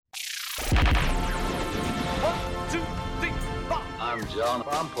I'm John.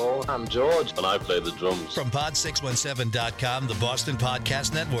 I'm Paul. I'm George. And I play the drums. From Pod617.com, the Boston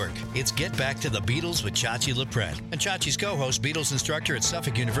Podcast Network, it's Get Back to the Beatles with Chachi LaPret and Chachi's co-host, Beatles instructor at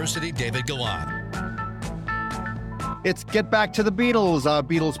Suffolk University, David Gallant. It's Get Back to the Beatles, our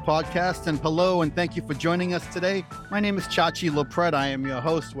Beatles podcast. And hello, and thank you for joining us today. My name is Chachi LaPret. I am your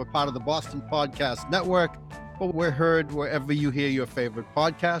host. We're part of the Boston Podcast Network, but we're heard wherever you hear your favorite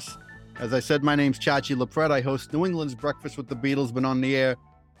podcasts. As I said, my name's Chachi LaPret. I host New England's Breakfast with the Beatles, been on the air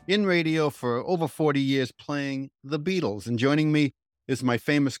in radio for over 40 years playing the Beatles. And joining me is my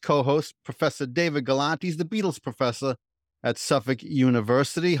famous co-host, Professor David Gallant. He's the Beatles professor at Suffolk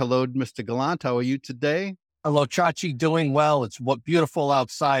University. Hello, Mr. Gallant. How are you today? Hello, Chachi. Doing well. It's beautiful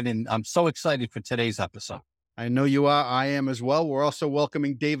outside, and I'm so excited for today's episode. I know you are. I am as well. We're also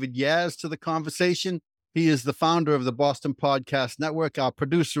welcoming David Yaz to the conversation. He is the founder of the Boston Podcast Network, our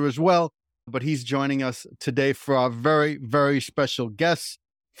producer as well, but he's joining us today for our very, very special guests.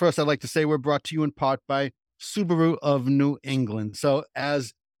 First, I'd like to say we're brought to you in part by Subaru of New England. So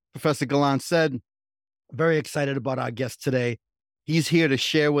as Professor Gallant said, very excited about our guest today. He's here to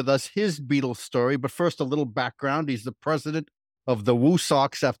share with us his Beatles story. But first, a little background. He's the president of the Red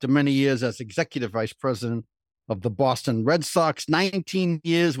Sox after many years as executive vice president of the Boston Red Sox, 19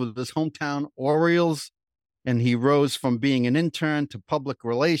 years with his hometown Orioles. And he rose from being an intern to public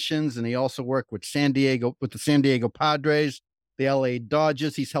relations. And he also worked with the San Diego Padres, the LA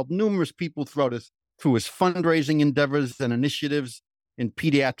Dodgers. He's helped numerous people through his fundraising endeavors and initiatives in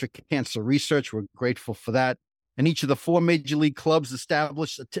pediatric cancer research. We're grateful for that. And each of the four major league clubs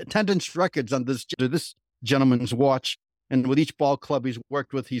established attendance records under this gentleman's watch. And with each ball club he's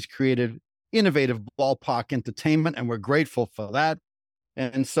worked with, he's created innovative ballpark entertainment, and we're grateful for that.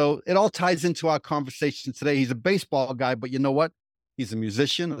 And so it all ties into our conversation today. He's a baseball guy, but you know what? He's a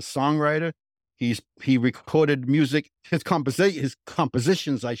musician, a songwriter. He recorded music. His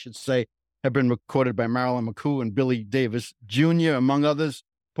compositions, I should say, have been recorded by Marilyn McCoo and Billy Davis Jr., among others.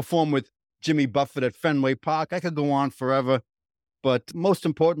 Performed with Jimmy Buffett at Fenway Park. I could go on forever, but most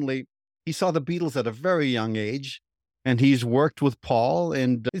importantly, he saw the Beatles at a very young age, and he's worked with Paul.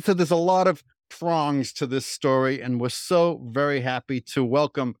 And so there's a lot of prongs to this story, and we're so very happy to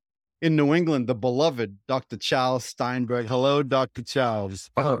welcome in New England the beloved Dr. Charles Steinberg. Hello, Dr. Charles.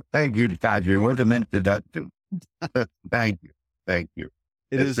 Oh, thank you, Dr. What an introduction. Thank you.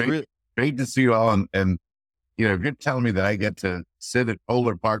 It's great to see you all, and you know, if you're telling me that I get to sit at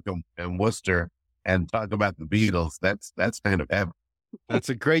Polar Park in Worcester and talk about the Beatles, that's kind of heaven. That's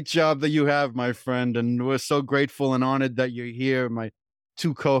a great job that you have, my friend. And we're so grateful and honored that you're here. My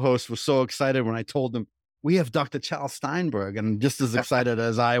two co-hosts were so excited when I told them we have Dr. Charles Steinberg, and just as excited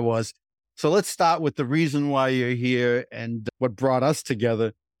as I was. So let's start with the reason why you're here and what brought us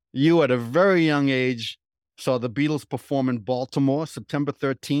together. You, at a very young age, saw the Beatles perform in Baltimore, September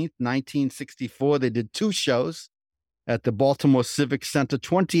 13th, 1964. They did two shows at the Baltimore Civic Center,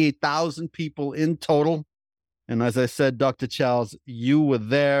 28,000 people in total. And as I said, Dr. Charles, you were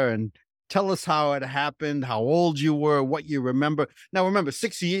there, and tell us how it happened, how old you were, what you remember. Now, remember,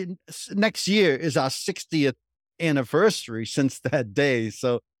 next year is our 60th anniversary since that day.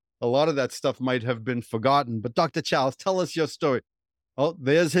 So a lot of that stuff might have been forgotten. But Dr. Charles, tell us your story. Oh,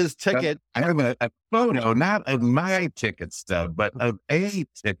 there's his ticket. I have a photo, not of my ticket stub, but of a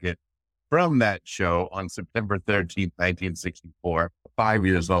ticket from that show on September 13th, 1964, 5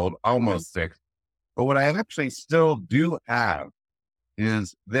 years old, almost 6. But what I actually still do have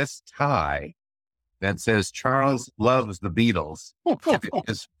is this tie that says Charles loves the Beatles. It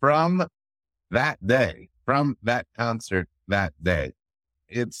is from that day, from that concert that day.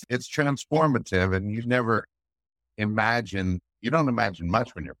 It's transformative, and you don't imagine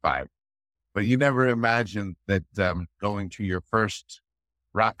much when you're 5, but you never imagine that going to your first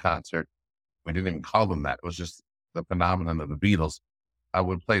rock concert, we didn't even call them that, it was just the phenomenon of the Beatles,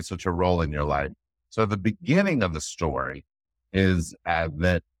 would play such a role in your life. So the beginning of the story is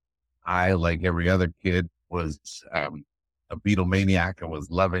that I, like every other kid, was a Beatlemaniac. I was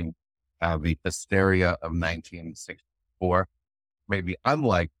loving the hysteria of 1964. Maybe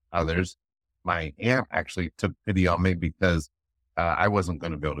unlike others, my aunt actually took pity on me because I wasn't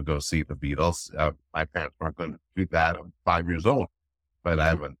going to be able to go see the Beatles. My parents weren't going to do that. I'm 5 years old, but I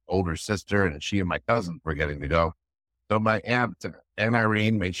have an older sister, and she and my cousin were getting to go. So my aunt, Aunt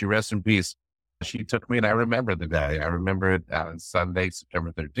Irene, may she rest in peace, she took me, and I remember the day. I remember it on Sunday,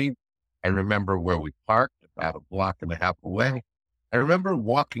 September 13th. I remember where we parked about a block and a half away. I remember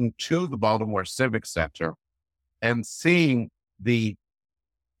walking to the Baltimore Civic Center and seeing the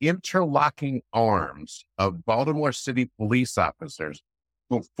interlocking arms of Baltimore City police officers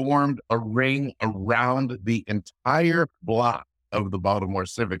who formed a ring around the entire block of the Baltimore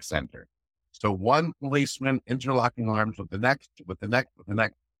Civic Center. So one policeman interlocking arms with the next,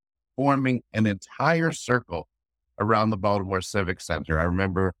 forming an entire circle around the Baltimore Civic Center. I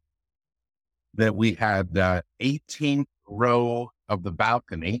remember that we had 18th row of the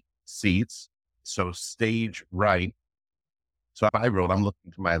balcony seats, so stage right. So if I wrote, I'm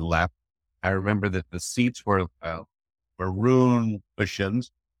looking to my left. I remember that the seats were maroon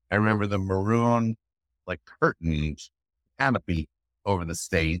cushions. I remember the maroon like curtains canopy over the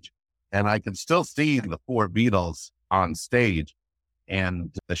stage, and I can still see the four Beatles on stage.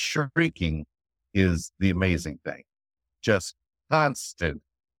 And the shrieking is the amazing thing. Just constant,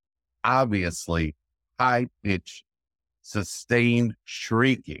 obviously high pitched, sustained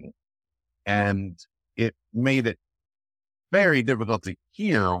shrieking. And it made it very difficult to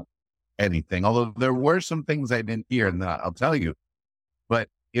hear anything, although there were some things I didn't hear, and I'll tell you, but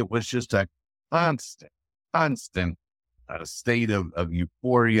it was just a constant state of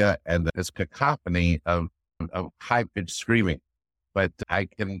euphoria and this cacophony of high pitched screaming. But I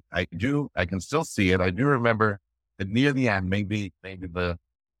can still see it. I do remember that near the end, maybe the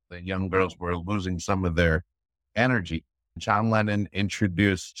young girls were losing some of their energy. John Lennon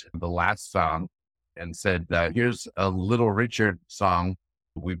introduced the last song and said, here's a Little Richard song.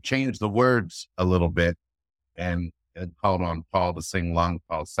 We've changed the words a little bit, and called on Paul to sing Long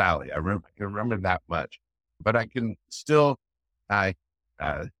Tall Sally. I can remember that much, but I can still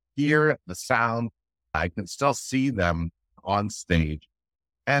hear the sound. I can still see them on stage.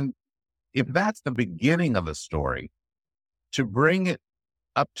 And if that's the beginning of the story, to bring it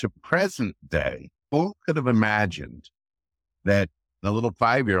up to present day, who could have imagined that the little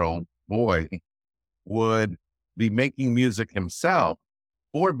 5-year-old boy would be making music himself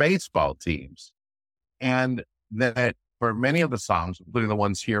for baseball teams? And that for many of the songs, including the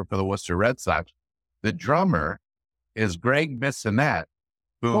ones here for the Worcester Red Sox, the drummer is Greg Bissonette,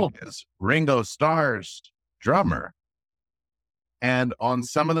 who is Ringo Starr's drummer. And on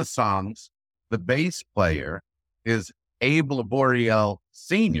some of the songs, the bass player is Abe Laboriel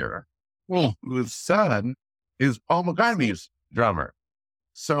Sr., whose son is Paul McCartney's drummer.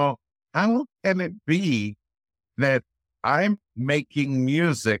 So how can it be that I'm making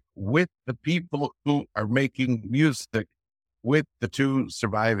music with the people who are making music with the two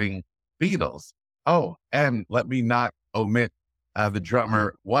surviving Beatles? Oh, and let me not omit the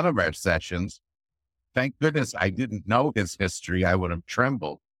drummer, one of our sessions. Thank goodness I didn't know his history. I would have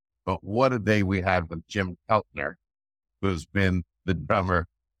trembled. But what a day we had with Jim Keltner, who's been the drummer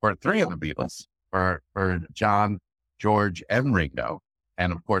for 3 of the Beatles, for John, George, and Ringo,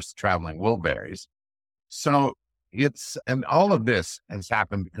 and of course, Traveling Wilburys. So and all of this has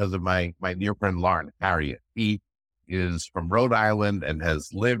happened because of my dear friend, Lauren Harriet. He is from Rhode Island and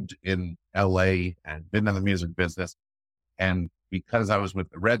has lived in LA and been in the music business. And because I was with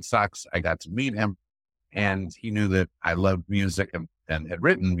the Red Sox, I got to meet him, and he knew that I loved music and had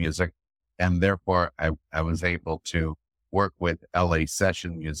written music. And therefore I was able to work with LA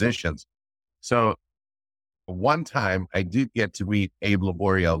session musicians. So one time I did get to meet Abe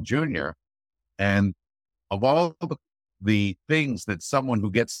Laboriel Jr. And of all the things that someone who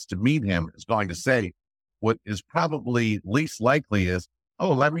gets to meet him is going to say, what is probably least likely is,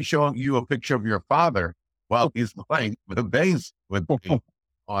 oh, let me show you a picture of your father while he's playing the bass with me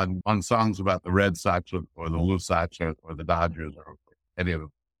on songs about the Red Sox or the Blue Sox or the Dodgers or any of the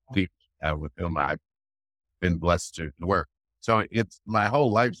teams with whom I've been blessed to work. So my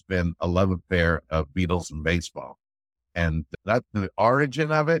whole life's been a love affair of Beatles and baseball. And that's the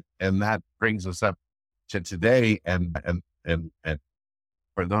origin of it. And that brings us up to today. And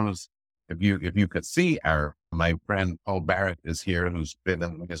for those, if you could see my friend Paul Barrett is here, who's been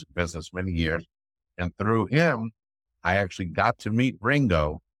in the music business many years. And through him, I actually got to meet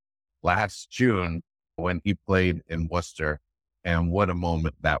Ringo last June when he played in Worcester. And what a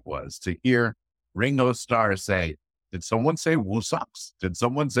moment that was to hear Ringo Starr say, did someone say Woo Sox? Did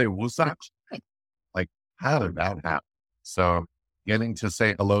someone say Woo Sox? Like, how did that happen? So getting to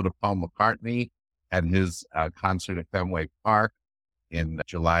say hello to Paul McCartney at his concert at Fenway Park in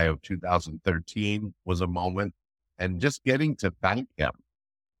July of 2013 was a moment. And just getting to thank him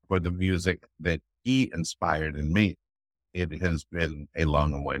for the music that he inspired in me, it has been a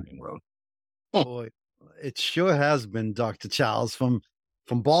long and winding road. Boy, it sure has been, Dr. Charles, from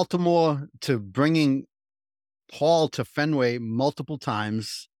Baltimore to bringing Paul to Fenway multiple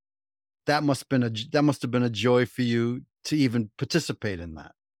times. That must have been a joy for you to even participate in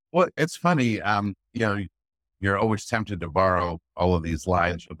that. Well, it's funny, you're always tempted to borrow all of these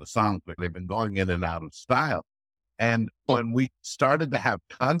lines from the songs, but they've been going in and out of style. And when we started to have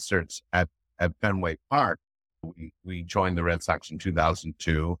concerts at Fenway Park, We joined the Red Sox in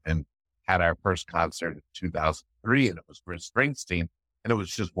 2002 and had our first concert in 2003, and it was Bruce Springsteen, and it was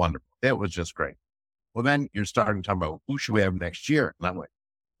just wonderful. It was just great. Well, then you're starting to talk about who should we have next year? And I'm like,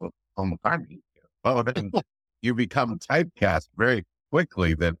 well, Paul McCartney. Well, then you become typecast very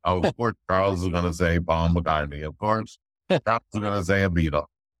quickly that, oh, of course, Charles is going to say Paul McCartney. Of course, Charles is going to say a Beatle.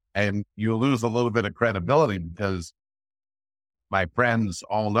 And you lose a little bit of credibility because my friends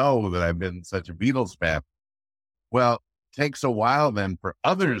all know that I've been such a Beatles fan. Well, it takes a while then for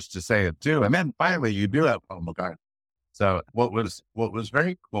others to say it too. And then finally you do have Paul McCartney. So what was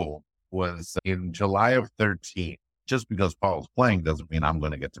very cool was in July of 13, just because Paul's playing doesn't mean I'm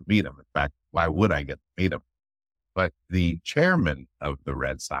going to get to meet him. In fact, why would I get to meet him? But the chairman of the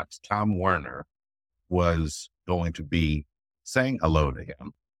Red Sox, Tom Werner, was going to be saying hello to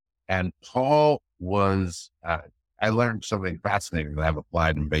him. And Paul was, I learned something fascinating that I've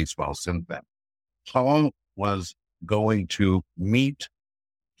applied in baseball since then. Paul was going to meet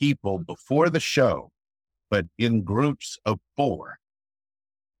people before the show, but in groups of 4.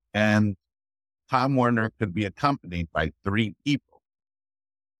 And Tom Werner could be accompanied by 3 people.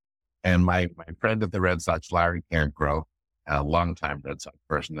 And my friend at the Red Sox, Larry Cairncrow, a longtime Red Sox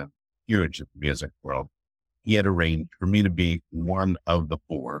person and huge in the music world, he had arranged for me to be one of the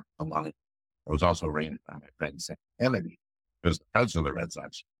 4 along. I was also arranged by my friend Sam Kennedy, who was the president of the Red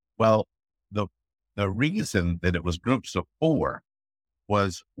Sox. Well, the reason that it was groups of 4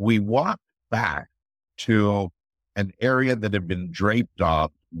 was we walked back to an area that had been draped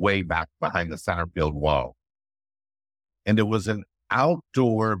off way back behind the center field wall. And it was an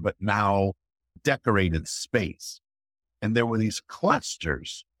outdoor, but now decorated space. And there were these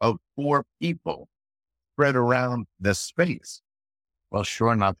clusters of 4 people spread around this space. Well,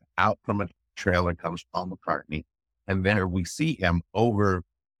 sure enough, out from a trailer comes Paul McCartney. And there we see him over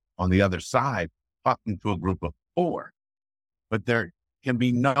on the other side talking to a group of 4. But there can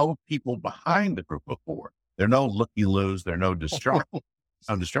be no people behind the group of 4. There are no looky-loos. There are no distractions.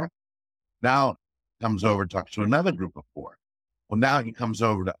 Now comes over, talks to another group of 4. Well, now he comes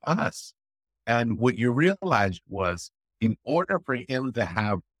over to us. And what you realized was in order for him to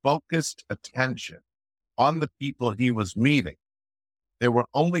have focused attention on the people he was meeting, there were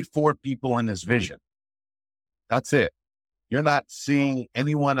only 4 people in his vision. That's it. You're not seeing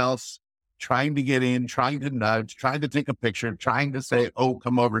anyone else trying to get in, trying to nudge, trying to take a picture, trying to say, oh,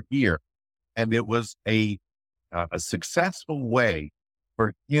 come over here. And it was a successful way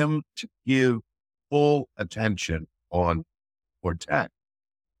for him to give full attention on Quartet.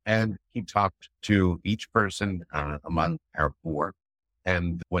 And he talked to each person among our 4.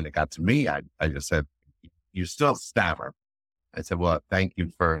 And when it got to me, I just said, you still stammer. I said, well, thank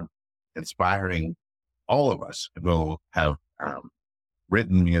you for inspiring all of us who have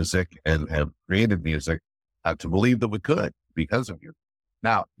written music and have created music to believe that we could because of you.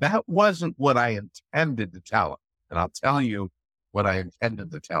 Now, that wasn't what I intended to tell him. And I'll tell you what I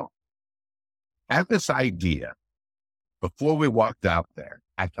intended to tell him. At this idea, before we walked out there,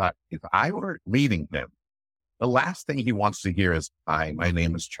 I thought, if I were meeting him, the last thing he wants to hear is, hi, my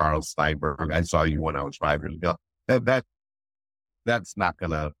name is Charles Steinberg. I saw you when I was 5 years ago. That's not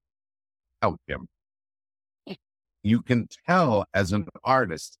going to help him. You can tell as an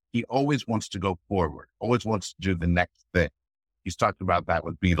artist, he always wants to go forward, always wants to do the next thing. He's talked about that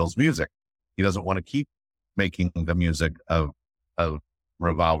with Beatles music. He doesn't want to keep making the music of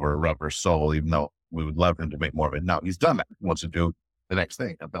Revolver, Rubber Soul, even though we would love him to make more of it. No, he's done that. He wants to do the next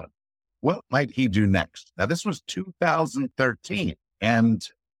thing. I thought, what might he do next? Now, this was 2013. And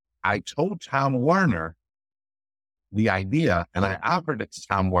I told Tom Werner the idea, and I offered it to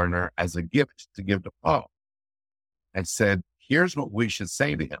Tom Werner as a gift to give to Paul. And said, here's what we should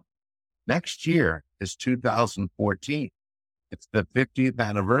say to him. Next year is 2014. It's the 50th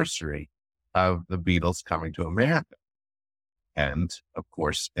anniversary of the Beatles coming to America. And of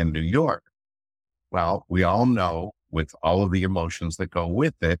course, in New York. Well, we all know with all of the emotions that go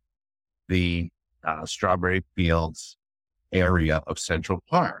with it, the Strawberry Fields area of Central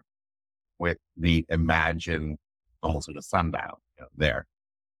Park with the Imagine, almost like a sundial there.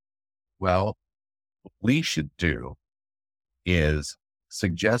 Well, what we should do is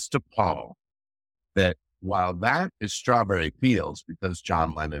suggest to Paul that while that is Strawberry Fields, because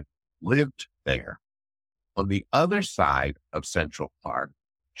John Lennon lived there, on the other side of Central Park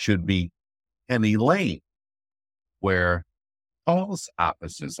should be Penny Lane, where Paul's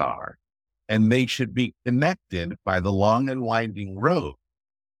offices are, and they should be connected by the long and winding road.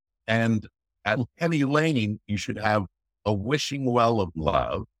 And at Penny Lane, you should have a wishing well of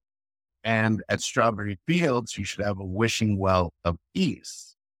love. And at Strawberry Fields, you should have a wishing well of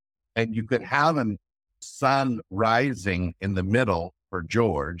peace. And you could have an sun rising in the middle for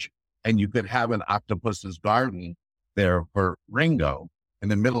George, and you could have an octopus's garden there for Ringo in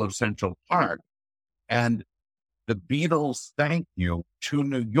the middle of Central Park. And the Beatles' thank you to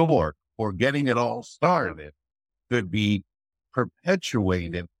New York for getting it all started could be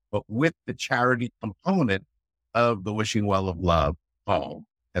perpetuated, but with the charity component of the Wishing Well of Love, Paul,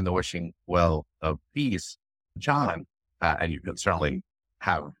 and the Wishing Well of Peace, John. And you could certainly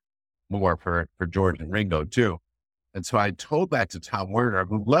have more for George and Ringo too. And so I told that to Tom Werner,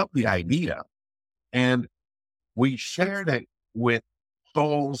 who loved the idea. And we shared it with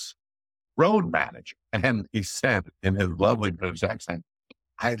Paul's road manager. And he said in his lovely British accent,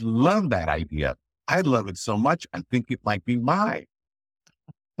 I love that idea. I love it so much. I think it might be mine.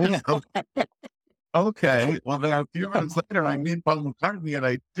 Okay. Well, then a few minutes later, I meet Paul McCartney, and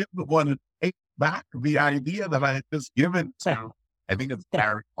I didn't want to take back the idea that I had just given to, I think it's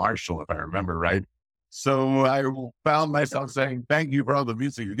Barry Marshall, if I remember right. So I found myself saying, thank you for all the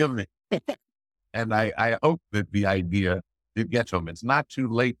music you've given me. And I hope that the idea did get to him. It's not too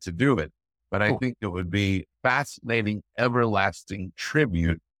late to do it, but I think it would be fascinating, everlasting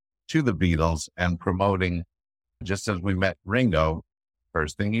tribute to the Beatles and promoting, just as we met Ringo,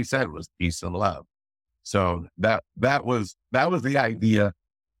 first thing he said was peace and love. So that was the idea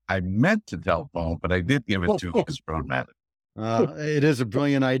I meant to tell Paul, but I did give it to his road manager. It is a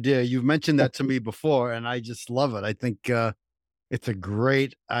brilliant idea. You've mentioned that to me before, and I just love it. I think it's a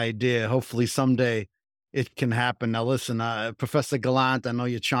great idea. Hopefully someday it can happen. Now, listen, Professor Gallant, I know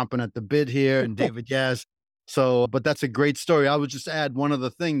you're chomping at the bit here, and David Yaz. So, but that's a great story. I would just add one other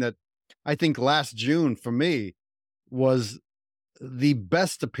thing that I think last June for me was the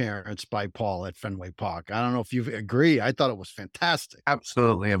best appearance by Paul at Fenway Park. I don't know if you agree. I thought it was fantastic.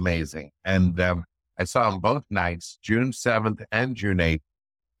 Absolutely amazing. And I saw him both nights, June 7th and June 8th,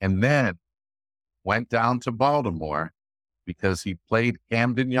 and then went down to Baltimore because he played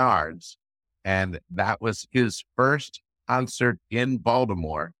Camden Yards. And that was his first concert in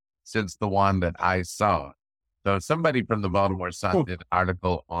Baltimore since the one that I saw. So somebody from the Baltimore Sun did an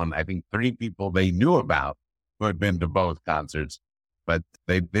article on, I think, 3 people they knew about who had been to both concerts, but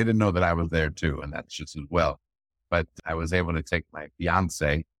they didn't know that I was there too. And that's just as well. But I was able to take my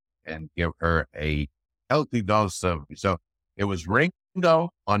fiance and give her a healthy dose of, so it was Ringo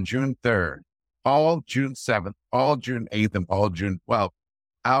on June 3rd, Paul June 7th, Paul June 8th, and Paul June 12th.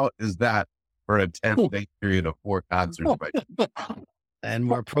 How is that for a 10-day period of 4 concerts? And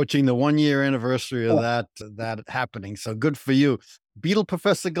we're approaching the 1-year anniversary of that happening. So good for you. Beatle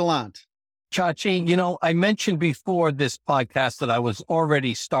Professor Gallant. Chachi, I mentioned before this podcast that I was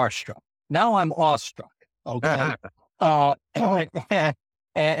already starstruck. Now I'm awestruck. Okay.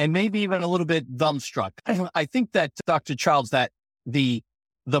 And maybe even a little bit dumbstruck. I think that, Dr. Childs, that the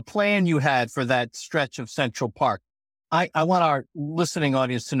plan you had for that stretch of Central Park, I want our listening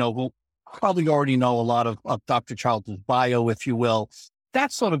audience to know, who probably already know a lot of Dr. Childs' bio, if you will.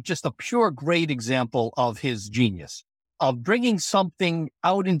 That's sort of just a pure great example of his genius, of bringing something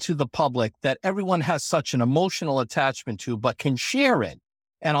out into the public that everyone has such an emotional attachment to, but can share it.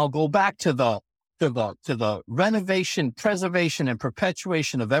 And I'll go back to the renovation, preservation, and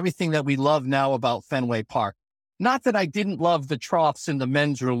perpetuation of everything that we love now about Fenway Park. Not that I didn't love the troughs in the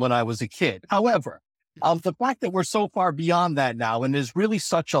men's room when I was a kid. However, the fact that we're so far beyond that now, and is really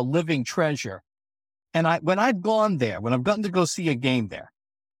such a living treasure. And when I've gone there, when I've gotten to go see a game there,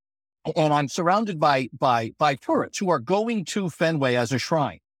 and I'm surrounded by tourists who are going to Fenway as a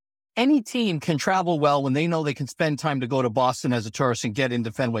shrine. Any team can travel well when they know they can spend time to go to Boston as a tourist and get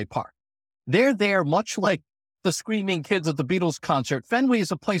into Fenway Park. They're there much like the screaming kids at the Beatles concert. Fenway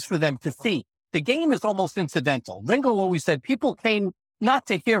is a place for them to see. The game is almost incidental. Ringo always said people came not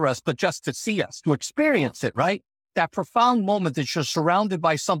to hear us, but just to see us, to experience it, right? That profound moment that you're surrounded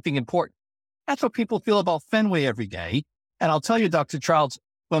by something important. That's what people feel about Fenway every day. And I'll tell you, Dr. Childs,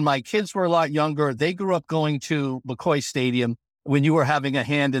 when my kids were a lot younger, they grew up going to McCoy Stadium when you were having a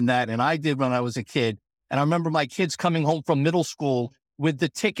hand in that. And I did when I was a kid. And I remember my kids coming home from middle school with the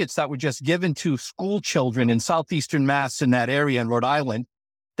tickets that were just given to school children in Southeastern Mass in that area in Rhode Island.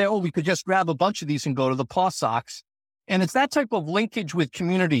 We could just grab a bunch of these and go to the Paw Sox. And it's that type of linkage with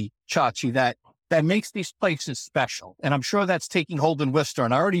community, Chachi, that makes these places special. And I'm sure that's taking hold in Worcester.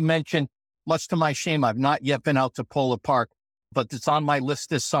 And I already mentioned, much to my shame, I've not yet been out to Polar Park, but it's on my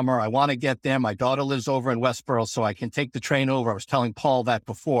list this summer. I want to get there. My daughter lives over in Westboro, so I can take the train over. I was telling Paul that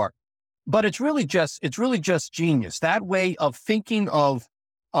before. But it's really just genius. That way of thinking of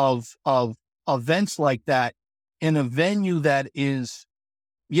events like that in a venue that is,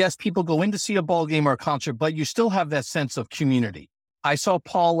 yes, people go in to see a ball game or a concert, but you still have that sense of community. I saw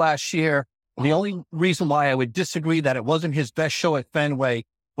Paul last year The only reason why I would disagree that it wasn't his best show at Fenway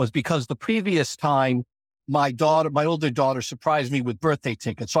was because the previous time my older daughter surprised me with birthday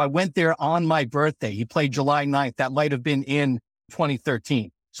tickets. So I went there on my birthday. He played July 9th. That might have been in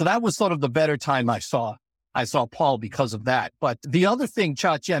 2013. So that was sort of the better time I saw Paul because of that. But the other thing,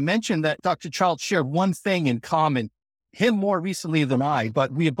 Chachi, I mentioned that Dr. Charles shared one thing in common, him more recently than I,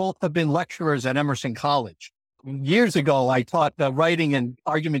 but we both have been lecturers at Emerson College. Years ago, I taught writing and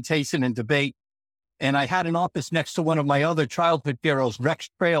argumentation and debate. And I had an office next to one of my other childhood heroes, Rex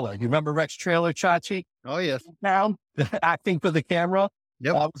Trailer. You remember Rex Trailer, Chachi? Oh, yes. Now, acting for the camera.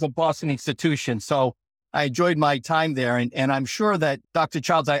 Yep. It was a Boston institution. So I enjoyed my time there. And I'm sure that Dr.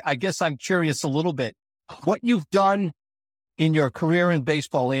 Childs, I guess I'm curious a little bit. What you've done in your career in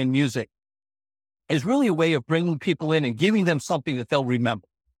baseball and music is really a way of bringing people in and giving them something that they'll remember.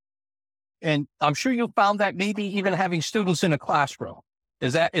 And I'm sure you found that maybe even having students in a classroom.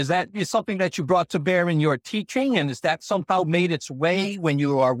 Is that something that you brought to bear in your teaching? And is that somehow made its way when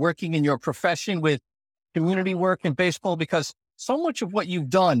you are working in your profession with community work in baseball? Because so much of what you've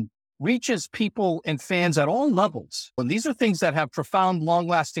done reaches people and fans at all levels. And these are things that have profound,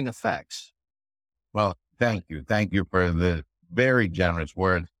 long-lasting effects. Well, thank you. Thank you for the very generous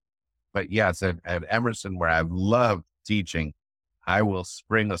words. But yes, at Emerson, where I've loved teaching, I will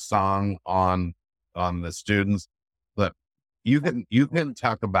spring a song on the students. Look, you can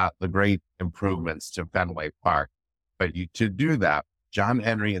talk about the great improvements to Fenway Park, but to do that, John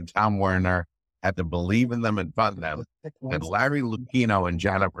Henry and Tom Werner had to believe in them and fund them. And Larry Lucchino and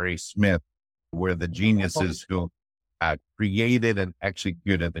Janet Marie Smith were the geniuses who created and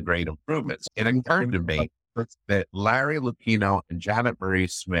executed the great improvements. It occurred to me that Larry Lucchino and Janet Marie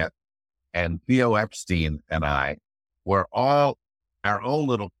Smith and Theo Epstein and I were all our own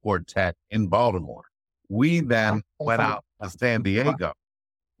little quartet in Baltimore. We then went out to San Diego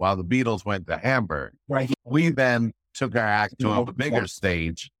while the Beatles went to Hamburg. Right. We then took our act to a bigger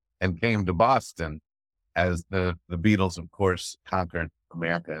stage and came to Boston as the Beatles, of course, conquered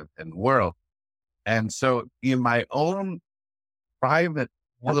America and the world. And so in my own private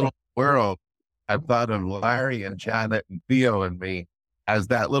little world, I thought of Larry and Janet and Theo and me as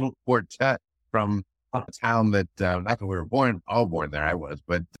that little quartet from a town that, not that we were all born there, I was,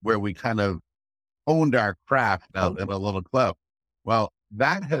 but where we kind of honed our craft in a little club. Well,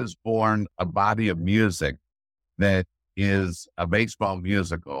 that has born a body of music that is a baseball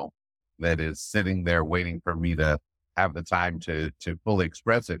musical that is sitting there waiting for me to have the time to fully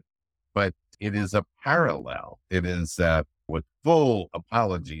express it. But it is a parallel. It is with full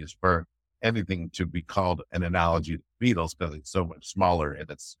apologies for anything to be called an analogy to the Beatles because it's so much smaller in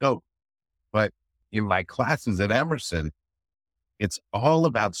its scope. But in my classes at Emerson, it's all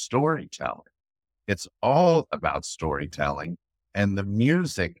about storytelling. It's all about storytelling and the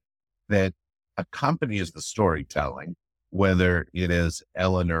music that accompanies the storytelling, whether it is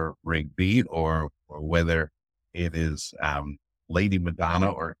Eleanor Rigby or whether it is Lady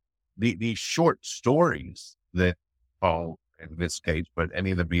Madonna or these short stories that Paul, in this case, but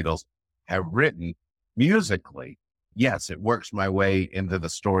any of the Beatles have written musically. Yes, it works my way into the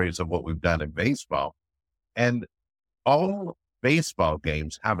stories of what we've done in baseball. And all baseball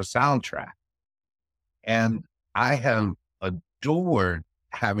games have a soundtrack. And I have adored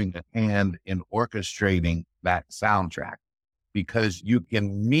having a hand in orchestrating that soundtrack because you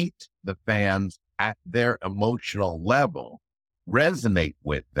can meet the fans at their emotional level, resonate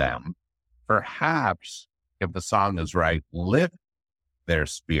with them, perhaps, if the song is right, lift their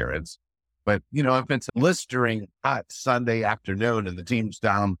spirits. But, if it's a blistering hot Sunday afternoon and the team's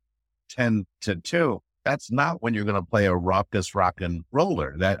down 10-2, that's not when you're going to play a raucous rock and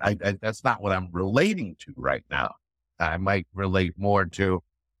roller. That's not what I'm relating to right now. I might relate more to,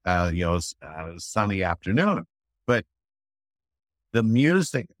 sunny afternoon, but the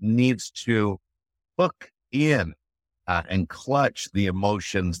music needs to hook in and clutch the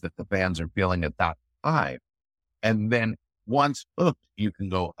emotions that the fans are feeling at that time. And then once hooked, you can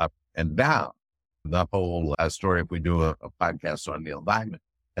go up and down. The whole story, if we do a podcast on Neil Diamond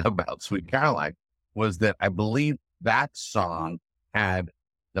about Sweet Caroline, was that I believe that song had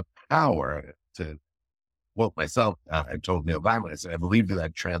the power to quote myself. I told Neil Diamond, I said, I believe in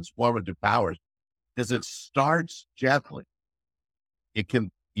that transformative powers because it starts gently. You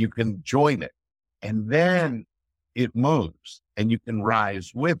can join it and then it moves and you can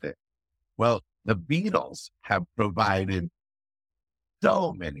rise with it. Well, the Beatles have provided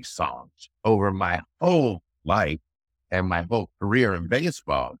so many songs over my whole life and my whole career in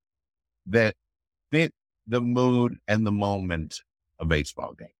baseball that fit the mood and the moment of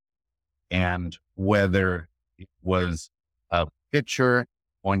baseball game. And whether it was a pitcher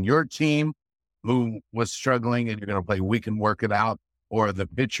on your team who was struggling and you're going to play We Can Work It Out, or the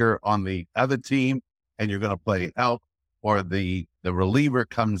pitcher on the other team and you're going to play Help, or the reliever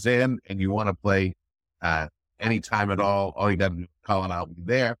comes in and you want to play Anytime at All you got to do is call and I'll be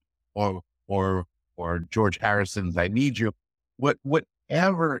there, or George Harrison's I Need You,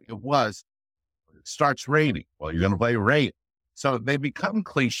 whatever it was, it starts raining. Well, you're going to play Rain. So they become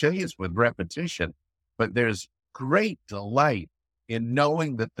cliches with repetition, but there's great delight in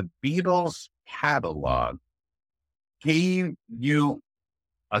knowing that the Beatles catalog gave you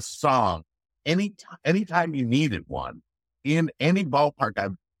a song anytime you needed one in any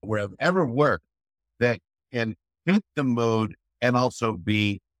ballpark where I've ever worked that can fit the mood and also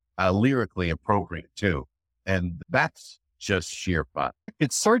be lyrically appropriate too. And that's just sheer fun.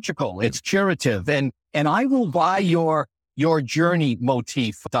 It's surgical, it's curative. And I will buy your journey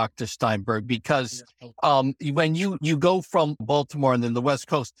motif, Dr. Steinberg, because when you go from Baltimore and then the West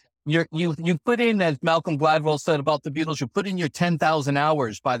Coast, you put in, as Malcolm Gladwell said about the Beatles, you put in your 10,000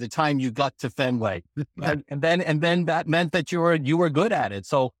 hours by the time you got to Fenway, and then that meant that you were good at it.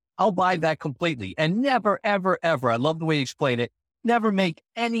 So I'll buy that completely. And never, ever, ever, I love the way you explain it, never make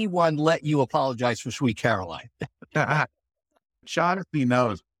anyone let you apologize for Sweet Caroline. Shaughnessy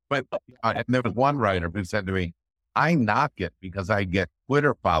knows, but and there was one writer who said to me, I knock it because I get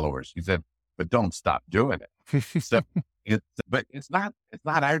Twitter followers. He said, but don't stop doing it. So it's not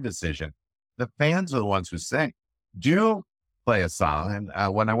our decision. The fans are the ones who say, do play a song.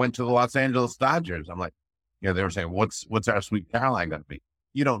 And when I went to the Los Angeles Dodgers, I'm like, they were saying, what's our Sweet Caroline going to be?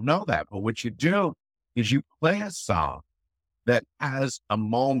 You don't know that, but what you do is you play a song that has a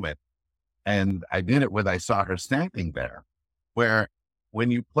moment. And I did it with I Saw Her Standing There, where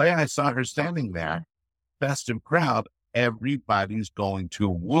when you play I Saw Her Standing There, festive crowd, everybody's going to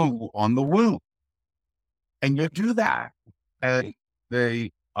woo on the woo. And you do that. And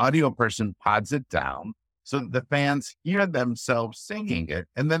the audio person pods it down so that the fans hear themselves singing it,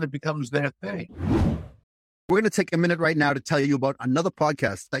 and then it becomes their thing. We're going to take a minute right now to tell you about another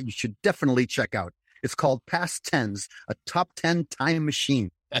podcast that you should definitely check out. It's called Past Tens, a top 10 time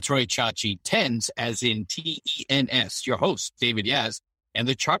machine. That's right, Chachi. Tens, as in TENS. Your host, David Yaz, and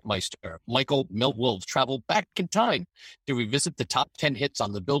the Chartmeister, Michael Milwolf, travel back in time to revisit the top 10 hits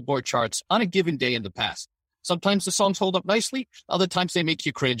on the Billboard charts on a given day in the past. Sometimes the songs hold up nicely, other times they make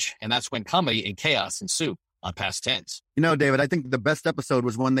you cringe, and that's when comedy and chaos ensue on Past Tens. David, I think the best episode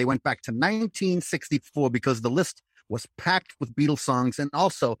was when they went back to 1964 because the list was packed with Beatles songs, and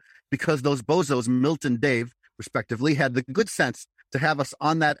also because those bozos, Milt and Dave, respectively, had the good sense to have us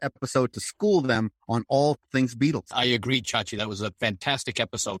on that episode to school them on all things Beatles. I agree, Chachi. That was a fantastic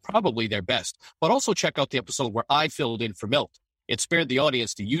episode, probably their best. But also check out the episode where I filled in for Milt. It spared the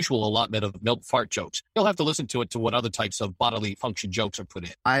audience the usual allotment of Milt fart jokes. You'll have to listen to it to what other types of bodily function jokes are put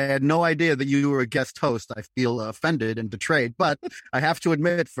in. I had no idea that you were a guest host. I feel offended and betrayed, but I have to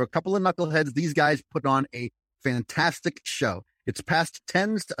admit, for a couple of knuckleheads, these guys put on a fantastic show. It's Past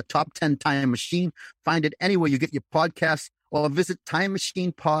Tens, a top 10 time machine. Find it anywhere you get your podcasts, or visit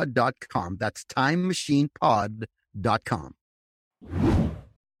timemachinepod.com. That's timemachinepod.com.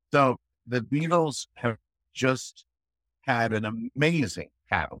 So the Beatles have just had an amazing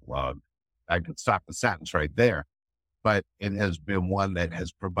catalog. I could stop the sentence right there, but it has been one that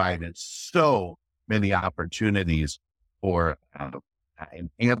has provided so many opportunities for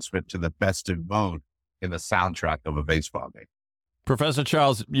enhancement to the festive mode in the soundtrack of a baseball game. Professor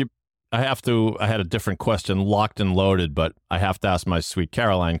Charles, I had a different question locked and loaded, but I have to ask my Sweet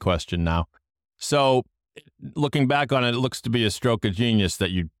Caroline question now. So looking back on it, it looks to be a stroke of genius that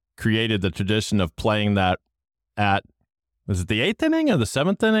you created the tradition of playing that at, was it the 8th inning or the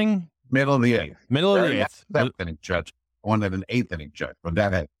 7th inning? Middle of the 8th. Middle of the 8th. 7th inning judge. I wanted an 8th inning judge, but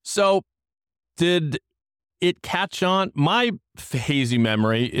that had. So did it catch on? My hazy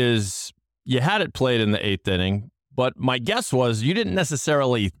memory is you had it played in the 8th inning, but my guess was you didn't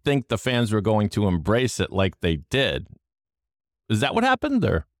necessarily think the fans were going to embrace it like they did. Is that what happened?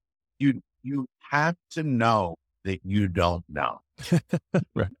 Or you have to know that you don't know.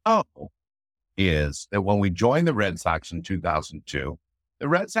 Right. Is that when we joined the Red Sox in 2002, the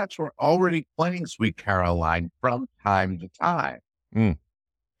Red Sox were already playing Sweet Caroline from time to time. Mm.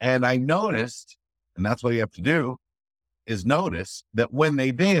 And I noticed, and that's what you have to do, is notice that when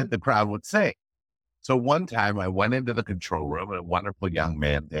they did, the crowd would sing. So one time I went into the control room, and a wonderful young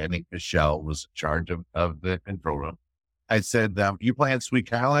man, Danny Michelle, was in charge of the control room. I said, you playing Sweet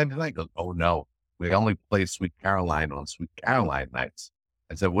Caroline tonight? He goes, oh no, we only play Sweet Caroline on Sweet Caroline nights.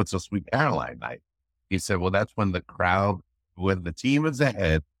 I said, what's a Sweet Caroline night? He said, well, that's when when the team is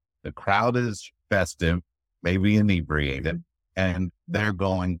ahead, the crowd is festive, maybe inebriated, and they're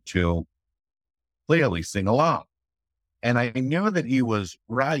going to clearly sing along. And I knew that he was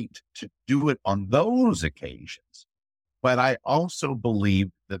right to do it on those occasions. But I also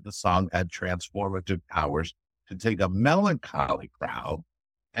believed that the song had transformative powers to take a melancholy crowd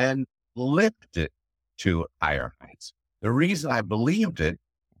and lift it to higher heights. The reason I believed it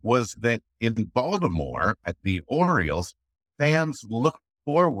was that in Baltimore at the Orioles, fans looked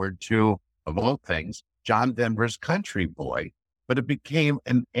forward to, of all things, John Denver's Country Boy, but it became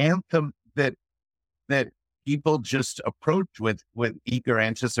an anthem that people just approached with eager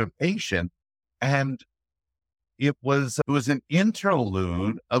anticipation. And it was an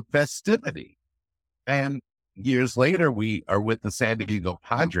interlude of festivity. And years later, we are with the San Diego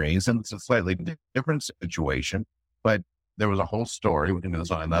Padres, and it's a slightly different situation, but there was a whole story, we can do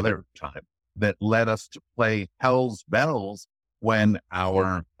this on another time, that led us to play Hell's Bells when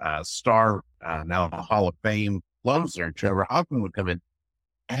our star, now Hall of Fame closer, Trevor Hoffman, would come in,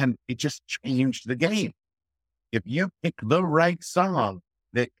 and it just changed the game. If you pick the right song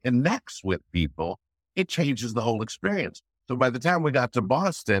that connects with people, it changes the whole experience. So by the time we got to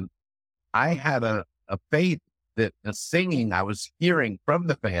Boston, I had a faith that the singing I was hearing from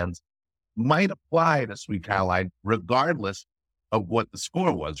the fans might apply to Sweet Caroline, regardless of what the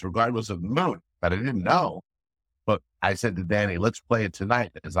score was, regardless of the mood. But I didn't know. But I said to Danny, let's play it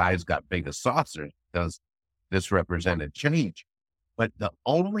tonight. His eyes got big as saucers because this represented change. But the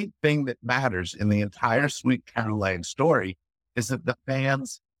only thing that matters in the entire Sweet Caroline story is that the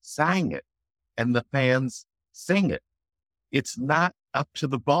fans sang it and the fans sing it. It's not up to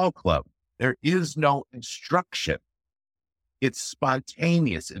the ball club. There is no instruction. It's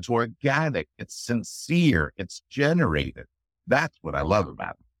spontaneous. It's organic. It's sincere. It's generated. That's what I love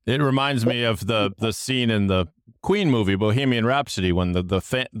about it. It reminds me of the scene in the Queen movie, Bohemian Rhapsody, when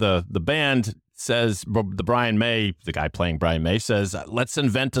the band says, the Brian May, the guy playing Brian May, says, let's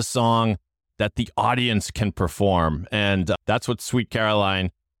invent a song that the audience can perform. And that's what Sweet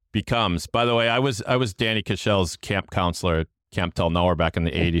Caroline becomes. By the way, I was Danny Cashell's camp counselor at Camp Tel Noor back in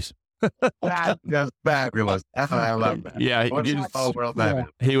the 80s. That's fabulous. I love that. Yeah,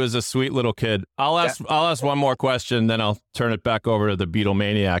 he was a sweet little kid. I'll ask one more question, then I'll turn it back over to the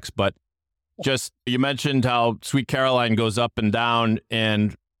Beatlemaniacs. But just, you mentioned how Sweet Caroline goes up and down,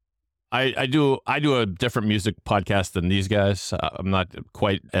 and I do a different music podcast than these guys. I'm not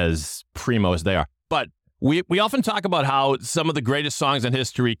quite as primo as they are, but we often talk about how some of the greatest songs in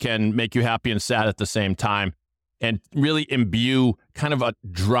history can make you happy and sad at the same time, and really imbue kind of a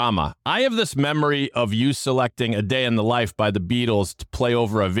drama. I have this memory of you selecting A Day in the Life by the Beatles to play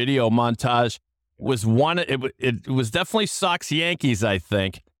over a video montage. It was definitely Sox Yankees, I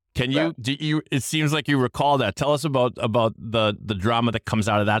think. It seems like you recall that. Tell us about the drama that comes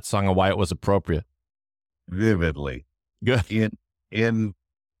out of that song and why it was appropriate. Vividly. Good. In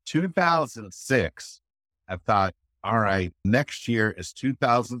 2006, I thought, all right, next year is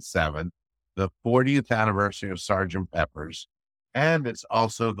 2007, the 40th anniversary of Sgt. Pepper's, and it's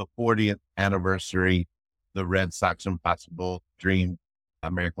also the 40th anniversary the Red Sox Impossible Dream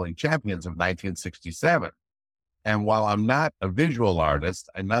American League champions of 1967. And while I'm not a visual artist,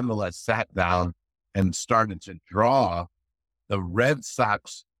 I nonetheless sat down and started to draw the Red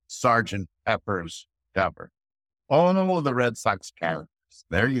Sox Sgt. Pepper's cover. All of the Red Sox characters.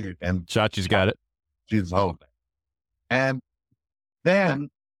 There you go. And Chachi's got it. She's holding. And then,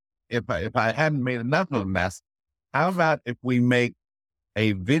 if I hadn't made enough of a mess, how about if we make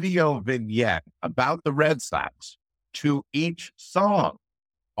a video vignette about the Red Sox to each song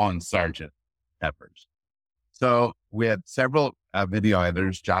on Sgt. Pepper's? So we had several video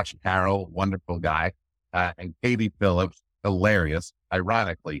editors, Josh Carroll, wonderful guy, and Katie Phillips, hilarious,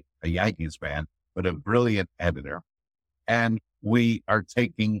 ironically, a Yankees fan, but a brilliant editor. And we are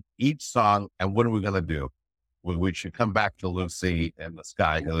taking each song, and what are we going to do? We should come back to Lucy and the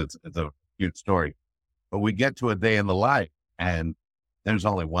Sky, because it's a cute story. But we get to A Day in the Life, and there's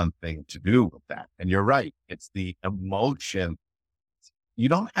only one thing to do with that. And you're right. It's the emotion. You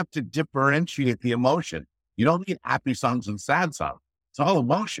don't have to differentiate the emotion. You don't need happy songs and sad songs. It's all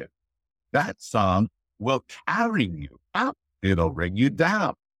emotion. That song will carry you up. It'll bring you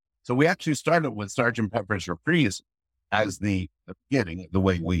down. So we actually started with Sgt. Pepper's Reprise as the beginning, the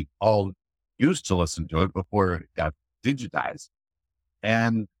way we all used to listen to it before it got digitized.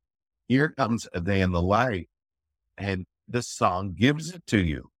 And here comes A Day in the Life, and this song gives it to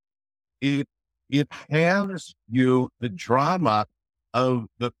you. It hands you the drama of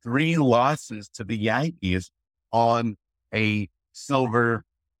the 3 losses to the Yankees on a silver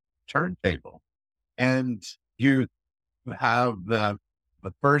turntable. And you have the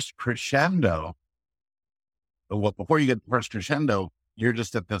first crescendo. Well, before you get the first crescendo, you're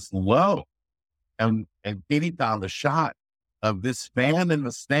just at this low. And Katie found a shot of this fan in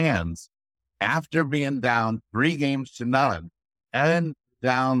the stands after being down 3-0 and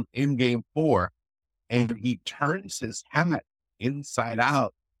down in game 4. And he turns his hat inside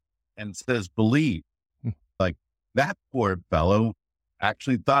out and says, "Believe." Like, that poor fellow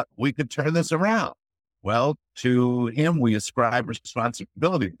actually thought we could turn this around. Well, to him, we ascribe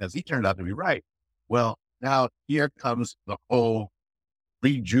responsibility because he turned out to be right. Well, now here comes the whole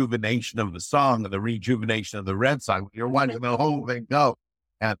rejuvenation of the song and the rejuvenation of the Red Sox. You're watching the whole thing go.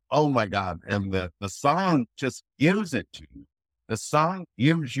 And oh my God. And the song just gives it to you. The song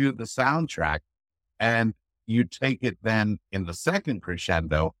gives you the soundtrack, and you take it then in the second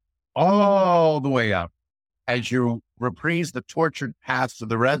crescendo all the way up as you reprise the tortured past of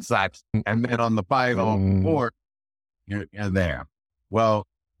the Red Sox. And then on the final four, you're there. Well,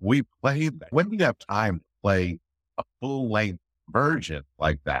 we played that. When do you have time to play a full length version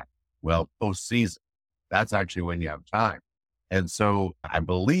like that? Well, postseason, that's actually when you have time. And so I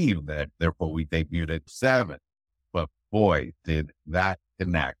believe that therefore we debuted at 7, but boy, did that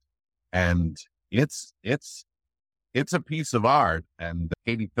connect. And it's a piece of art. And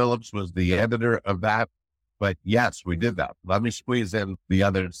Katie Phillips was the editor of that. But yes, we did that. Let me squeeze in the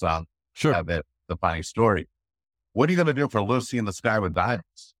other song. Sure. The funny story. What are you going to do for Lucy in the Sky with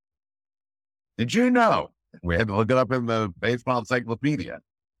Diamonds? Did you know, we had to look it up in the baseball encyclopedia,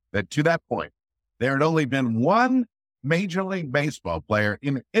 that to that point, there had only been one Major League Baseball player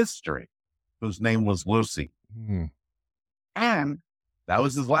in history whose name was Lucy. And that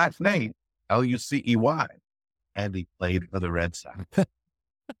was his last name, Lucey. And he played for the Red Sox.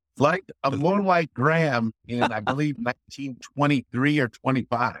 Like a Moonlight Graham in, I believe, 1923 or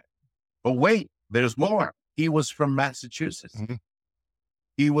 25. But wait, there's more. He was from Massachusetts.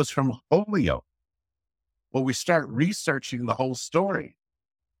 He was from Holyoke. Well, we start researching the whole story.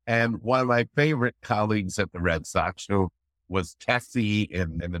 And one of my favorite colleagues at the Red Sox, who was Tessie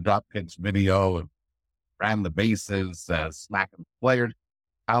in the Dropkins video and ran the bases, smacking players,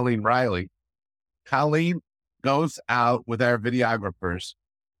 Colleen Riley. Colleen goes out with our videographers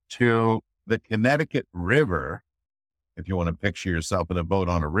to the Connecticut River, if you want to picture yourself in a boat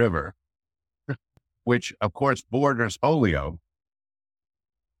on a river, which of course borders Holyoke.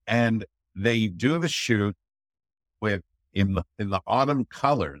 And they do the shoot with in the autumn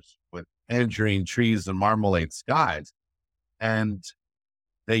colors with tangerine trees and marmalade skies. And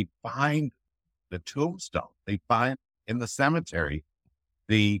they find the tombstone. They find in the cemetery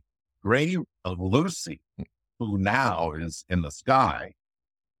the grave of Lucy, who now is in the sky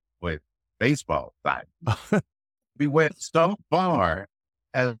with baseball side. We went so far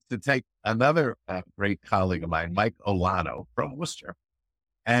as to take another great colleague of mine, Mike Olano from Worcester.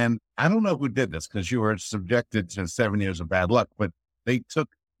 And I don't know who did this because you were subjected to 7 years of bad luck, but they took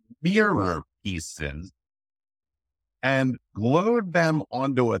mirror pieces and glued them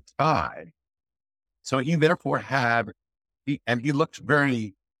onto a tie. So he therefore had, he looked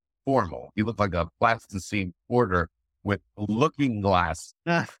very formal. He looked like a plasticine porter with a looking glass.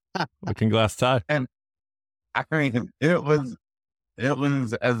 Looking glass tie. And I mean, it was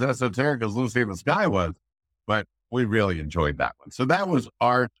as esoteric as Lucy in the Sky was, but we really enjoyed that one. So that was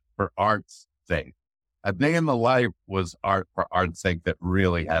art for art's sake. A Day in the Life was art for art's sake that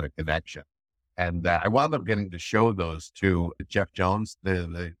really had a connection. And I wound up getting to show those to Jeff Jones,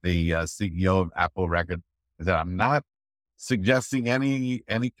 the CEO of Apple Records, that I'm not suggesting any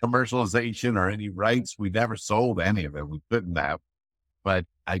commercialization or any rights. We never sold any of it. We couldn't have. But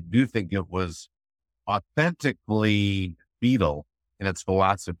I do think it was authentically Beatle in its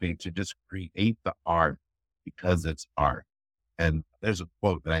philosophy to just create the art because it's art. And there's a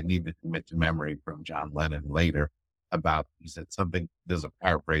quote that I need to commit to memory from John Lennon later about, he said something, there's a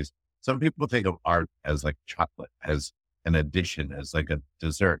paraphrase. Some people think of art as like chocolate, as an addition, as like a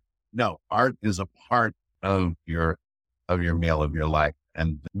dessert. No, art is a part of your meal, of your life.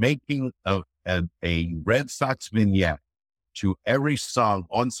 And making a Red Sox vignette to every song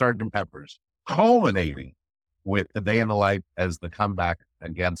on Sgt. Pepper's, culminating with A Day in the Life as the comeback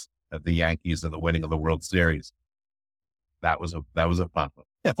against the Yankees and the winning of the World Series. That was a fun one.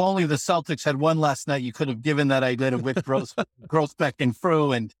 If only the Celtics had won last night, you could have given that idea to Whit Grossbeck and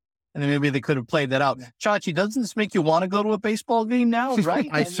Frew, and then maybe they could have played that out. Chachi, doesn't this make you want to go to a baseball game now, right?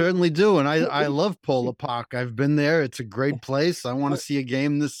 I certainly do. And I love Polo Park. I've been there. It's a great place. I want to see a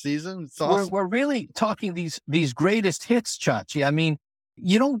game this season. It's awesome. We're really talking these greatest hits, Chachi. I mean,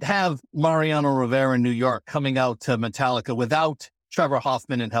 you don't have Mariano Rivera in New York coming out to Metallica without Trevor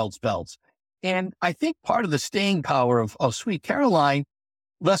Hoffman and Hell's Bells. And I think part of the staying power of Sweet Caroline,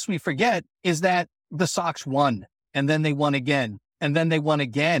 lest we forget, is that the Sox won, and then they won again, and then they won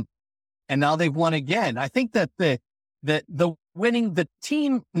again. and now they've won again. I think that the winning, the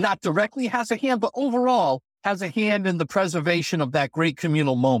team not directly has a hand, but overall has a hand in the preservation of that great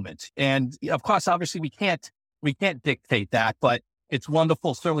communal moment. And of course, obviously we can't dictate that, but it's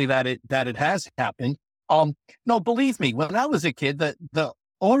wonderful certainly that it has happened. No, believe me, when I was a kid, the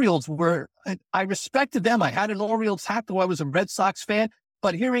Orioles I respected them. I had an Orioles hat, though I was a Red Sox fan,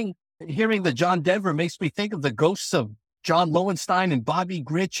 but hearing the John Denver makes me think of the ghosts of John Lowenstein and Bobby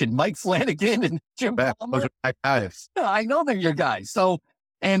Grich and Mike Flanagan and Jim Palmer. Those are my guys. I know they're your guys. So,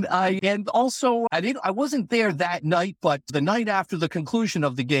 and also I wasn't there that night, but the night after the conclusion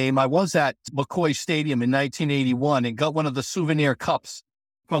of the game, I was at McCoy Stadium in 1981 and got one of the souvenir cups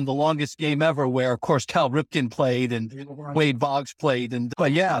from the longest game ever, where of course Cal Ripken played and Wade Boggs played.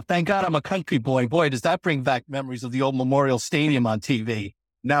 But yeah, thank God I'm a country boy. Boy, does that bring back memories of the old Memorial Stadium on TV.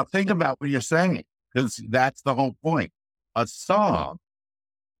 Now think about what you're saying, because that's the whole point. A song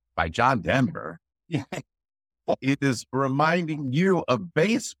by John Denver, it is reminding you of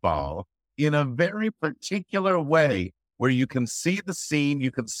baseball in a very particular way, where you can see the scene, you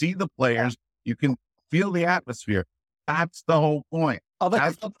can see the players, you can feel the atmosphere. That's the whole point. Of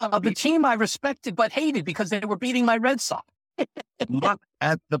the team I respected but hated because they were beating my Red Sox. Look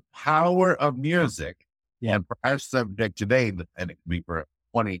at the power of music. Yeah. And for our subject today, and it could be for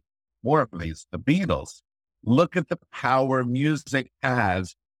 20 more of these, the Beatles, look at the power music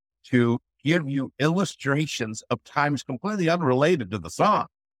has to give you illustrations of times completely unrelated to the song.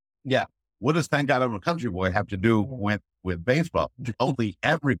 Yeah. What does Thank God I'm a Country Boy have to do with baseball? Only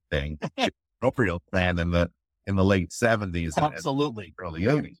everything. Appropriate plan in the late 70s. Absolutely. And early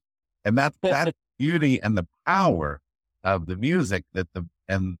 80s. And that's the beauty and the power of the music that the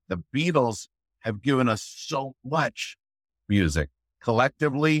Beatles have given us so much music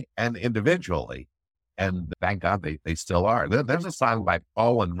collectively and individually. And thank God they still are. There's a song by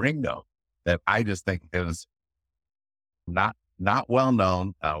Paul and Ringo that I just think is not well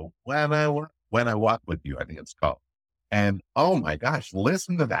known. When I Walk With You, I think it's called. And oh my gosh,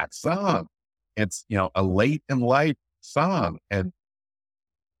 listen to that song. It's, a late in life song. And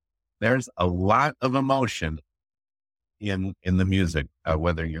there's a lot of emotion in the music,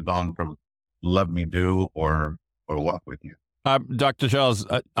 whether you're going from Love Me Do or Walk With You. Dr. Charles,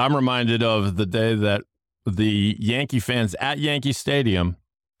 I'm reminded of the day that the Yankee fans at Yankee Stadium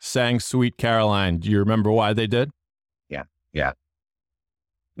sang Sweet Caroline. Do you remember why they did? Yeah.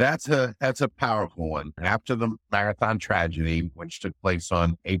 That's a powerful one. After the marathon tragedy, which took place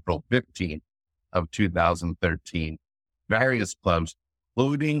on April 15th of 2013, various clubs,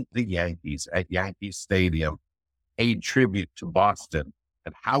 including the Yankees at Yankee Stadium, paid tribute to Boston.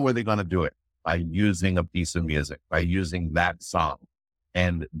 And how were they going to do it? By using a piece of music, by using that song.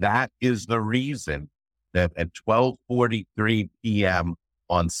 And that is the reason that at 12:43 p.m.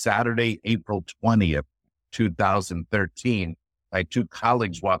 on Saturday, April 20th, 2013, my two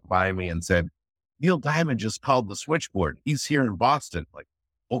colleagues walked by me and said, Neil Diamond just called the switchboard. He's here in Boston. Like,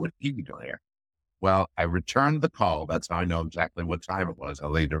 what would he be doing here? Well, I returned the call. That's how I know exactly what time it was. I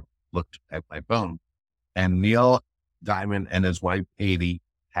later looked at my phone. And Neil Diamond and his wife, Katie,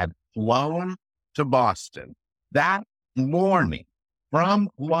 had flown to Boston that morning from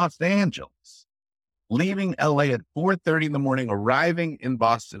Los Angeles, leaving LA at 4:30 in the morning, arriving in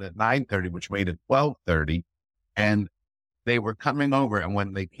Boston at 9:30, which made it 12:30. And they were coming over. And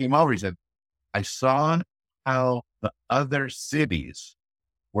when they came over, he said, I saw how the other cities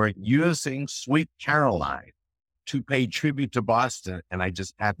were using Sweet Caroline to pay tribute to Boston. And I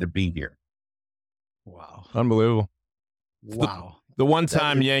just had to be here. Wow. Unbelievable. Wow. The one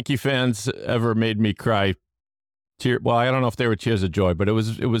time Yankee fans ever made me cry, well, I don't know if they were tears of joy, but it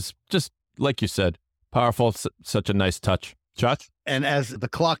was just, like you said, powerful, such a nice touch. Josh? And as the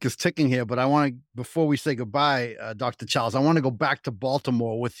clock is ticking here, but I want to, before we say goodbye, Dr. Charles, I want to go back to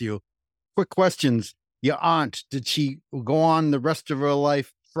Baltimore with you. Quick questions. Your aunt, did she go on the rest of her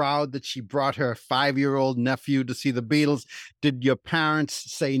life proud that she brought her 5-year-old nephew to see the Beatles? Did your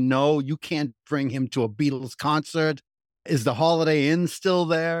parents say, no, you can't bring him to a Beatles concert? Is the Holiday Inn still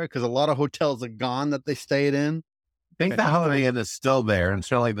there? Because a lot of hotels are gone that they stayed in. I think the Holiday Inn is still there, and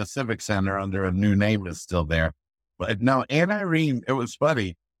certainly the Civic Center under a new name is still there. But no, Aunt Irene, it was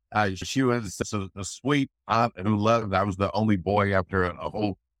funny. She was a sweet aunt who loved. I was the only boy after a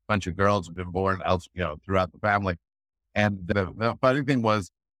whole bunch of girls had been born else, throughout the family. And the funny thing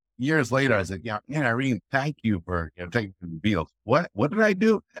was, years later, I said, Aunt Irene, thank you for taking the Beatles. What did I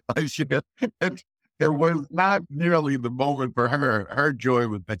do? It was not nearly the moment for her. Her joy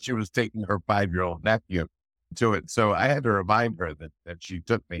was that she was taking her 5-year-old nephew to it. So I had to remind her that she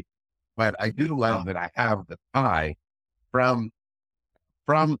took me. But I do love that I have the tie from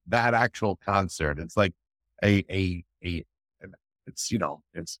from that actual concert. It's like it's, it's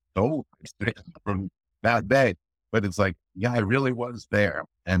so from that day, but it's like, yeah, I really was there.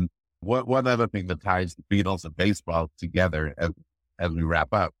 And one other thing that ties the Beatles and baseball together as we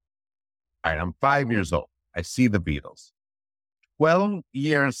wrap up. All right, I'm 5 years old. I see the Beatles. 12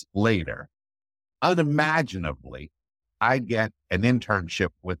 years later, unimaginably, I get an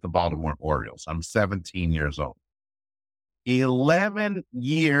internship with the Baltimore Orioles. I'm 17 years old. 11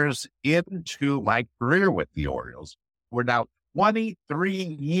 years into my career with the Orioles, we're now 23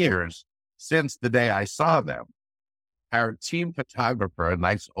 years since the day I saw them. Our team photographer, a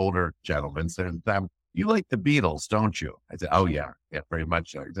nice older gentleman, said, you like the Beatles, don't you? I said, oh, yeah, very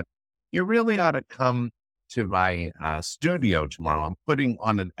much so. He said, you really ought to come to my studio tomorrow. I'm putting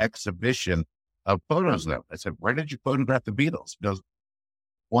on an exhibition of photos of them. I said, where did you photograph the Beatles? He goes,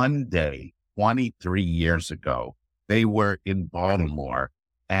 one day, 23 years ago, they were in Baltimore,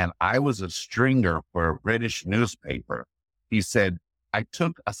 and I was a stringer for a British newspaper. He said, I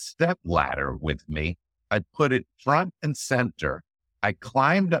took a step ladder with me. I put it front and center. I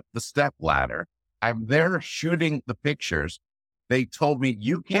climbed up the step ladder. I'm there shooting the pictures. They told me,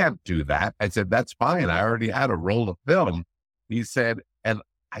 you can't do that. I said, that's fine. I already had a roll of film. He said, and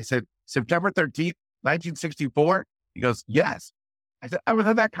I said, September 13th, 1964? He goes, yes. I said, I was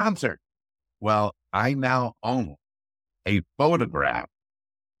at that concert. Well, I now own a photograph,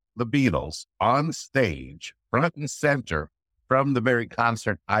 the Beatles on stage, front and center from the very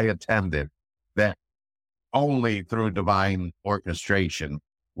concert I attended, that only through divine orchestration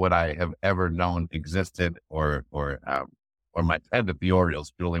would I have ever known existed, or my friend at the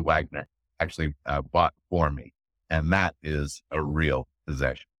Orioles, Julie Wagner, actually bought for me. And that is a real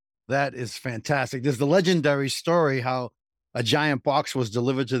possession. That is fantastic. There's the legendary story how a giant box was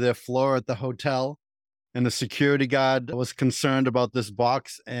delivered to their floor at the hotel, and the security guard was concerned about this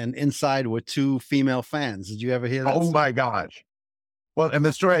box, and inside were two female fans. Did you ever hear that? Oh, my gosh. Well, and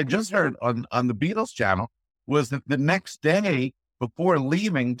the story I just heard on the Beatles channel was that the next day, before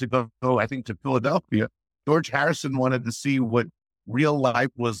leaving to go, I think, to Philadelphia, George Harrison wanted to see what real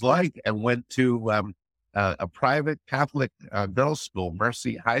life was like and went to a private Catholic girls' school,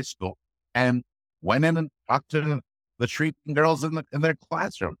 Mercy High School, and went in and talked to the shrieking girls in their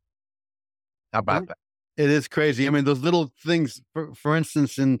classroom. How about that? It is crazy. I mean, those little things, for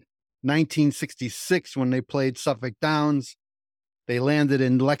instance, in 1966, when they played Suffolk Downs, they landed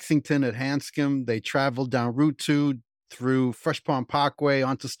in Lexington at Hanscom. They traveled down Route 2 through Fresh Pond Parkway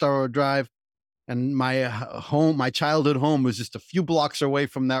onto Storrow Drive. And my childhood home was just a few blocks away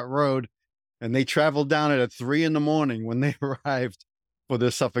from that road. And they traveled down it at 3 a.m. when they arrived for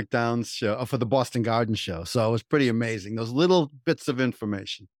the Suffolk Downs show, for the Boston Garden show. So it was pretty amazing. Those little bits of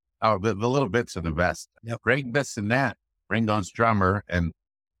information. Oh, the little bits are the best. Yep. Greg Bissonette, Ringo's drummer, and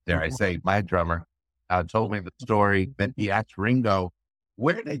dare I say, my drummer, told me the story that he asked Ringo,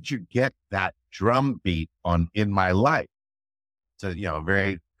 where did you get that drum beat on In My Life? So, a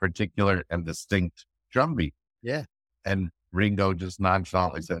very particular and distinct drum beat. Yeah. And Ringo just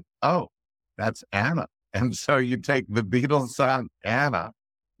nonchalantly said, oh, that's Anna. And so you take the Beatles song Anna,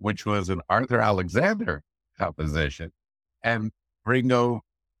 which was an Arthur Alexander composition, and Ringo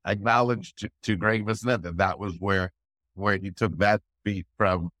acknowledged to Greg Bissonette that was where he took that beat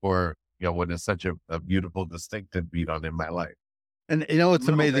from for, what is such a beautiful, distinctive beat on In My Life. And what's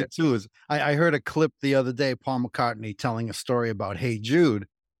amazing too is I heard a clip the other day, Paul McCartney telling a story about Hey Jude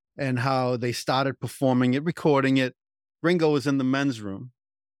and how they started performing it, recording it. Ringo was in the men's room.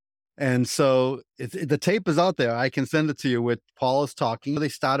 And so the tape is out there. I can send it to you with Paul is talking. They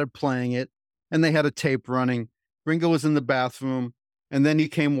started playing it and they had a tape running. Ringo was in the bathroom. And then he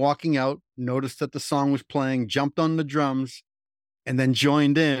came walking out, noticed that the song was playing, jumped on the drums, and then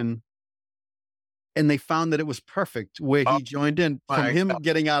joined in. And they found that it was perfect where he joined in from him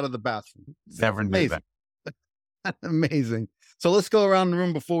getting out of the bathroom. Never knew that. Amazing. So let's go around the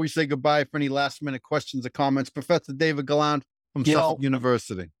room before we say goodbye for any last minute questions or comments. Professor David Gallant from Suffolk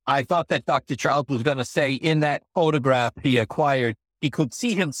University. I thought that Dr. Charles was going to say in that photograph he acquired, he could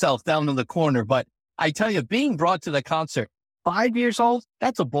see himself down in the corner. But I tell you, being brought to the concert, 5 years old,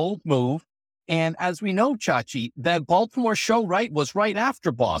 that's a bold move. And as we know, Chachi, that Baltimore show, was right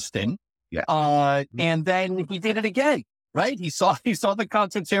after Boston. Yeah. And then he did it again, right? He saw the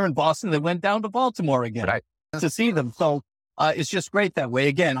concerts here in Boston that went down to Baltimore again to see them. So it's just great that way.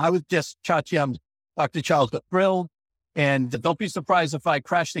 Again, I was just, Chachi, I'm Dr. Charles, thrilled. And don't be surprised if I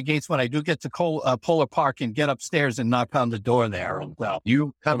crash the gates when I do get to Polar Park and get upstairs and knock on the door there. Well,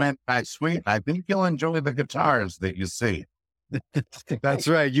 you come in my suite. I think you'll enjoy the guitars that you see. That's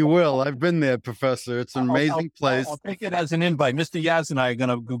right. You will. I've been there, Professor. It's an amazing place. I'll take it as an invite. Mr. Yaz and I are going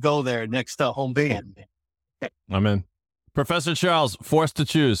to go there next home game. I'm in. Professor Charles, forced to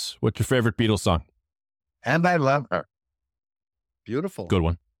choose. What's your favorite Beatles song? And I love her. Beautiful. Good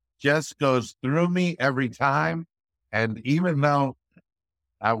one. Just goes through me every time. And even though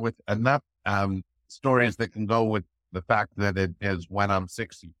with enough stories that can go with the fact that it is when I'm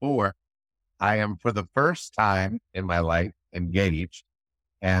 64, I am for the first time in my life engaged.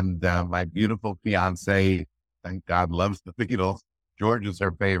 And my beautiful fiance, thank God, loves the Beatles. George is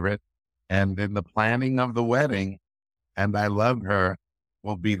her favorite. And in the planning of the wedding, And I Love Her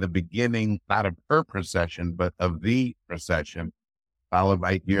will be the beginning, not of her procession, but of the procession, followed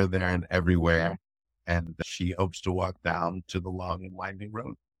by Here, There, and Everywhere. And she hopes to walk down to the long and winding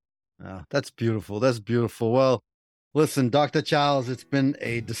road. Oh, that's beautiful. That's beautiful. Well, listen, Dr. Charles, it's been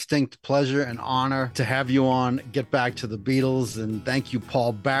a distinct pleasure and honor to have you on Get Back to the Beatles. And thank you,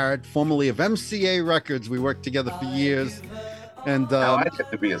 Paul Barrett, formerly of MCA Records. We worked together for years. And now I get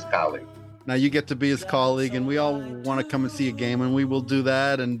to be his colleague. Now you get to be his colleague, and we all want to come and see a game, and we will do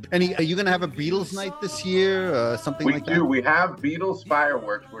that. And are you going to have a Beatles night this year? Something like that? We do. We have Beatles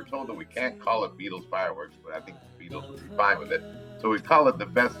fireworks. We're told that we can't call it Beatles fireworks, but I think the Beatles would be fine with it. So we call it the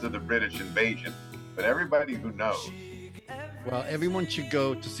Best of the British Invasion. But everybody who knows. Well, everyone should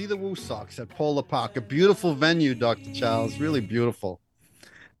go to see the Woo Sox at Polar Park. A beautiful venue, Dr. Charles. Really beautiful.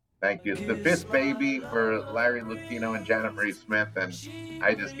 Thank you. It's the fifth baby for Larry Lucchino and Janet Marie Smith, and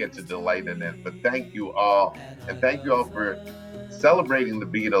I just get to delight in it. But thank you all, and thank you all for celebrating the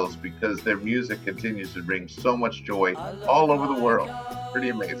Beatles, because their music continues to bring so much joy all over the world. Pretty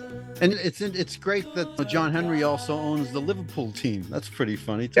amazing. And it's great that John Henry also owns the Liverpool team. That's pretty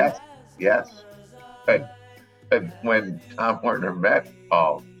funny, too. Yes. And when Tom Warner met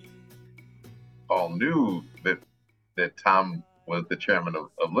Paul knew that Tom was the chairman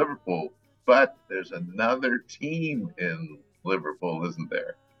of Liverpool, but there's another team in Liverpool, isn't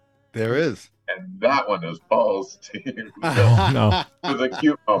there? There is. And that one is Paul's team. No. It was a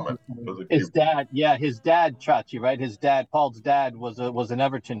cute moment. His dad, Chachi, right? His dad, Paul's dad, was an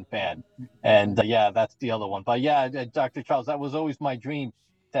Everton fan. And that's the other one. But yeah, Dr. Charles, that was always my dream,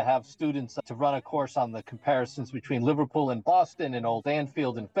 to have students to run a course on the comparisons between Liverpool and Boston and Old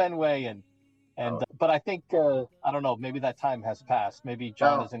Anfield and Fenway but I think I don't know, maybe that time has passed. Maybe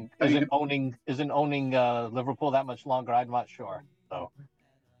John isn't owning Liverpool that much longer. I'm not sure. So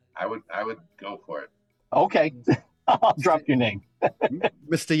I would go for it. Okay. I'll drop your name.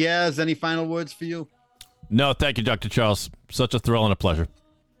 Mr. Yaz, any final words for you? No, thank you, Dr. Charles. Such a thrill and a pleasure.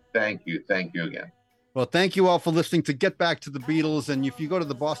 Thank you again. Well, thank you all for listening to Get Back to the Beatles. And if you go to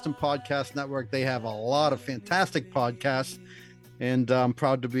the Boston Podcast Network, they have a lot of fantastic podcasts. And I'm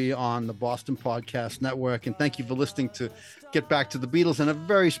proud to be on the Boston Podcast Network. And thank you for listening to Get Back to the Beatles. And a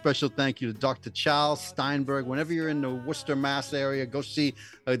very special thank you to Dr. Charles Steinberg. Whenever you're in the Worcester, Mass area, go see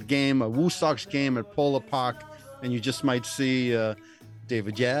a Woo Sox game at Polar Park. And you just might see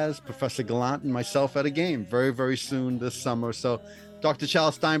David Yaz, Professor Gallant, and myself at a game very, very soon this summer. So, Dr.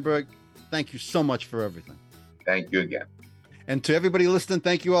 Charles Steinberg, thank you so much for everything. Thank you again. And to everybody listening,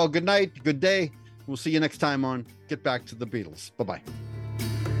 thank you all. Good night. Good day. We'll see you next time on Get Back to the Beatles. Bye-bye.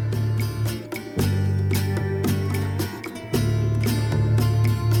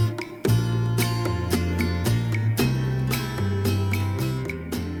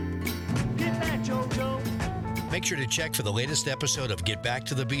 Make sure to check for the latest episode of Get Back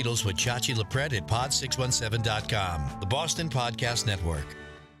to the Beatles with Chachi LaPret at pod617.com, the Boston Podcast Network.